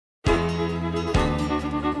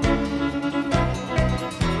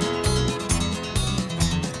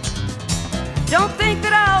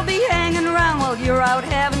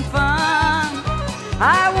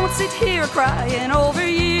I won't sit here crying over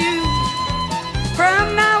you.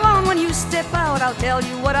 From now on when you step out, I'll tell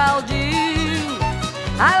you what I'll do.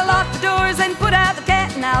 I'll lock the doors and put out the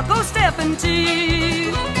cat, and I'll go steppin'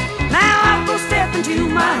 too. Now I'll go steppin' too,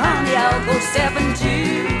 my honey, I'll go steppin'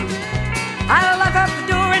 too. I'll lock up the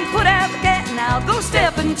door and put out the cat, and I'll go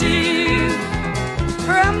steppin' too.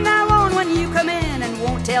 From now on when you come in and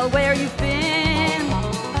won't tell where you've been,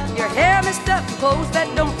 your hair messed up and clothes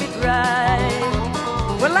that don't fit right.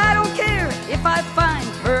 Well, I don't care if I find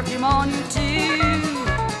perfume on you too.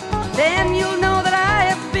 Then you'll know that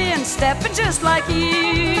I have been steppin' just like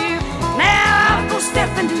you. Now I'll go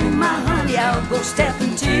steppin' too, my honey, I'll go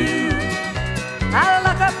steppin' too. I'll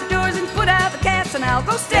lock up the doors and put out the cats, and I'll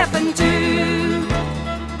go steppin' too.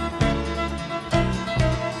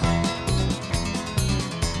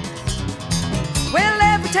 Well,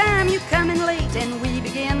 every time you come in late and we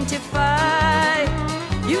begin to fight,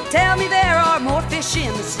 you tell me there are more fish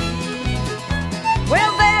in the sea.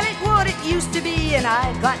 Well, that ain't what it used to be, and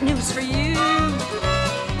I got news for you.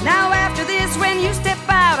 Now after this, when you step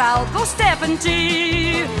out, I'll go steppin'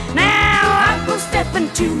 too. Now I'll go steppin'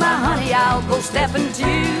 too, my honey, I'll go steppin'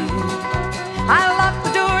 too. I'll lock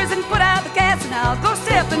the doors and put out the cats, and I'll go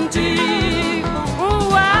steppin' too.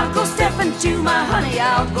 Oh, I'll go steppin' too, my honey,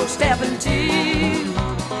 I'll go steppin' too.